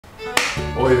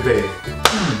Oy vey.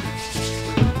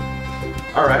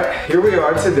 Alright, here we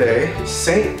are today,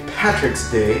 St. Patrick's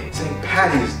Day, St.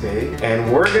 Patty's Day,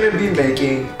 and we're gonna be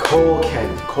making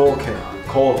Colcannon.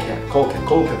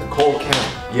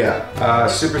 Yeah,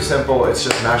 super simple. It's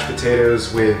just mashed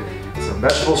potatoes with some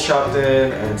vegetables chopped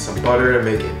in and some butter to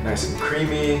make it nice and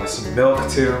creamy, some milk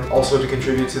too, also to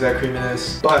contribute to that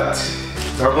creaminess. But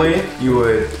normally you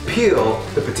would peel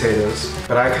the potatoes,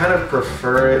 but I kind of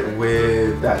prefer it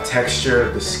with that texture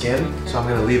of the skin, so I'm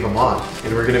gonna leave them on.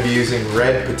 And we're gonna be using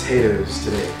red potatoes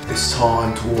today. It's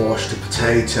time to wash the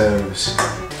potatoes.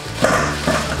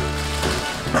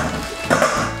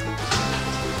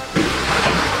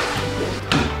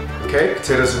 Okay,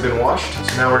 potatoes have been washed,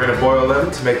 so now we're gonna boil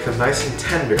them to make them nice and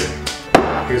tender.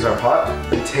 Here's our pot,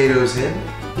 potatoes in.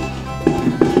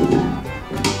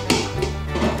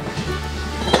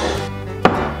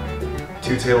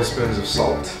 2 tablespoons of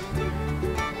salt.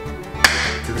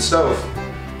 To the stove.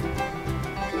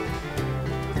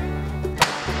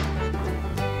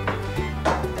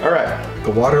 Alright,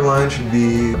 the water line should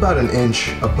be about 1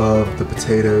 inch above the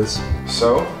potatoes.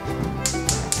 So,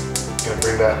 gonna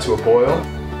bring that to a boil.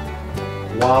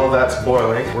 While that's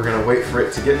boiling, we're gonna wait for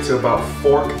it to get to about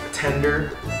fork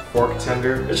tender.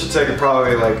 It should take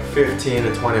probably like 15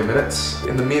 to 20 minutes.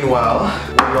 In the meanwhile,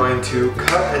 we're going to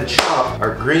cut and chop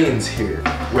our greens here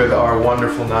with our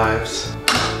wonderful knives.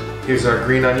 Here's our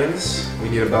green onions. We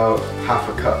need about half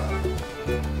a cup.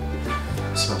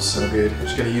 It smells so good. I'm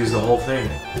just gonna use the whole thing.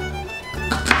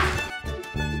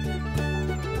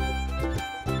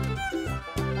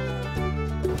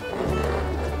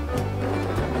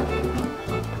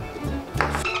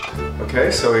 Okay,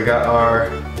 so we got our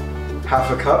half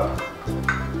a cup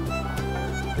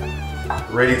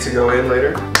ready to go in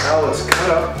later. Now let's cut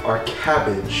up our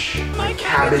cabbage. My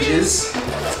cabbages.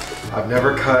 I've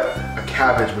never cut a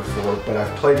cabbage before, but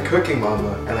I've played Cooking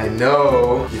Mama, and I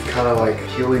know you kind of like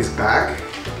peel these back.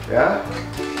 Yeah?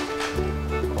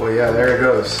 Oh yeah, there it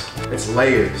goes. It's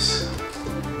layers.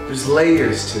 There's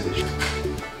layers to this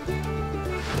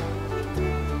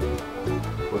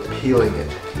with peeling it.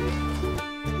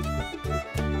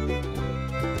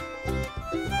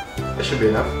 That should be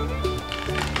enough.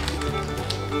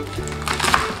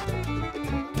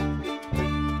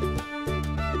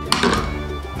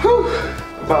 Whew.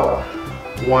 About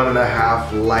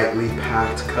 1.5 lightly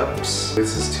packed cups.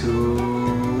 This is too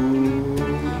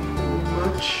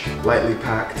much. Lightly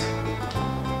packed.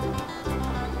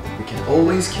 We can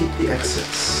always keep the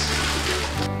excess.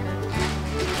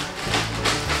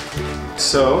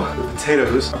 So, the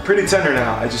potatoes are pretty tender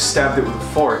now. I just stabbed it with a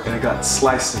fork and it got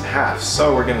sliced in half.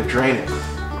 So we're gonna drain it.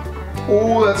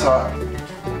 Oh, that's hot.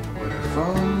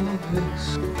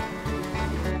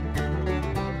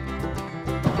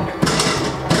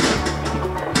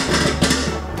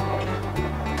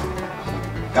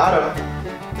 Got him.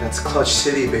 That's Clutch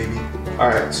City, baby. All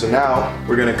right, so now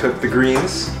we're gonna cook the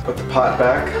greens. Put the pot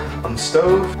back on the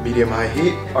stove, medium-high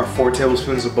heat. Our 4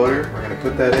 tablespoons of butter, we're gonna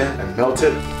put that in and melt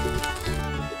it.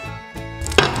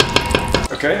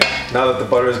 Okay, now that the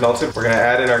butter is melted, we're gonna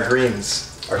add in our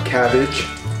greens, our cabbage,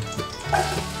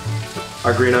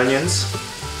 our green onions,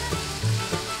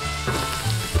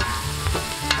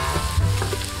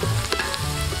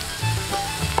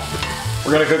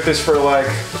 we're gonna cook this for like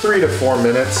 3 to 4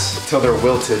 minutes until they're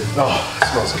wilted. Oh, it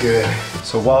smells good.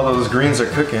 So while those greens are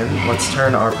cooking, let's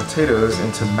turn our potatoes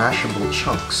into mashable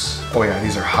chunks. Oh yeah,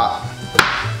 these are hot.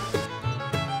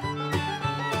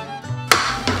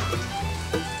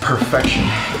 Perfection.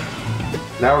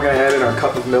 Now we're gonna add in our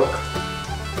cup of milk.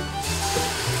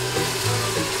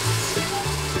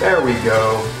 There we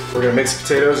go. We're gonna mix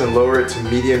potatoes and lower it to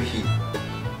medium heat.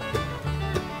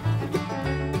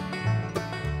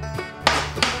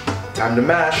 Time to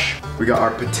mash. We got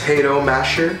our potato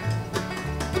masher.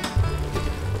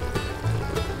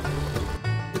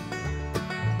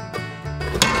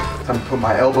 Time to put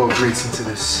my elbow grease into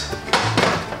this.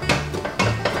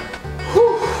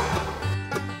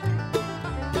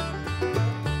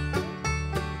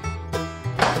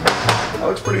 That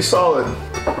looks pretty solid.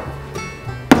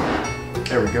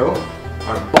 There we go.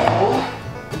 Our bowl.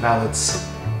 Now let's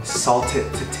salt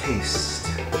it to taste.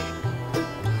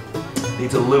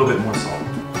 Needs a little bit more salt.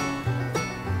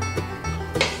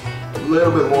 A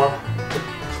little bit more.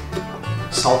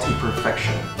 Salty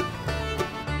perfection.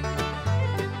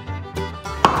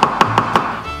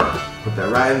 Put that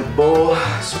right in the bowl,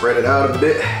 spread it out a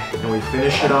bit, and we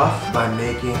finish it off by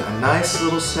making a nice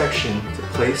little section to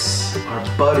place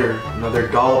our butter, another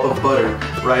dollop of butter,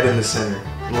 right in the center,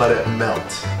 and let it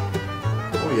melt.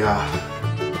 Oh yeah.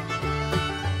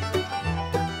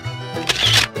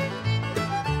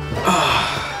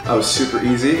 That was super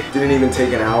easy. Didn't even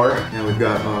take an hour. Now we've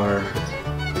got our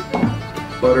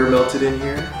butter melted in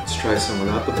here. Let's try some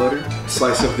without the butter.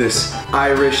 Slice of this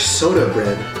Irish soda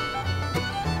bread.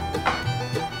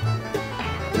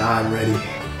 Now I'm ready.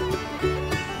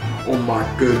 Oh my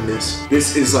goodness.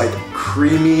 This is like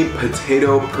creamy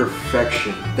potato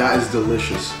perfection. That is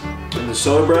delicious. And the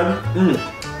soda bread,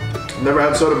 I've never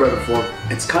had soda bread before.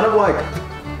 It's kind of like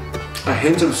a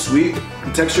hint of sweet.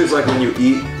 The texture is like when you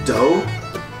eat dough,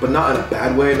 but not in a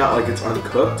bad way, not like it's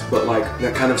uncooked, but like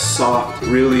that kind of soft,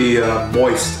 really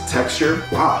moist texture.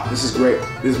 Wow, this is great.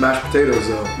 These mashed potatoes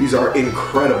though, these are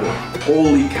incredible.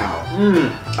 Holy cow.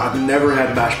 I've never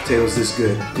had mashed potatoes this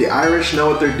good. The Irish know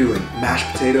what they're doing.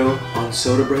 Mashed potato on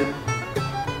soda bread.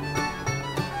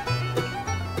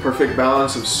 Perfect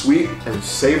balance of sweet and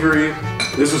savory.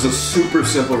 This was a super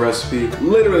simple recipe.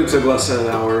 Literally took less than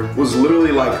an hour. Was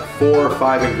literally like 4 or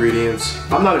 5 ingredients.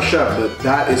 I'm not a chef, but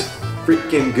that is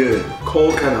freaking good.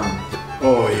 Colcannon.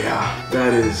 Oh yeah,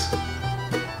 that is.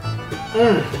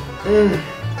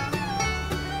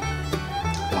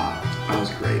 Wow, that was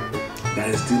great. That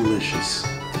is delicious.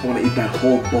 I want to eat that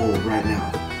whole bowl right now.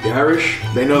 The Irish,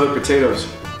 they know their potatoes.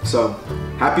 So,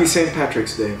 happy St.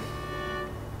 Patrick's Day.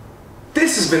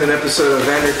 This has been an episode of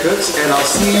Vander Cooks, and I'll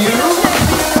see you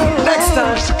next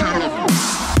time.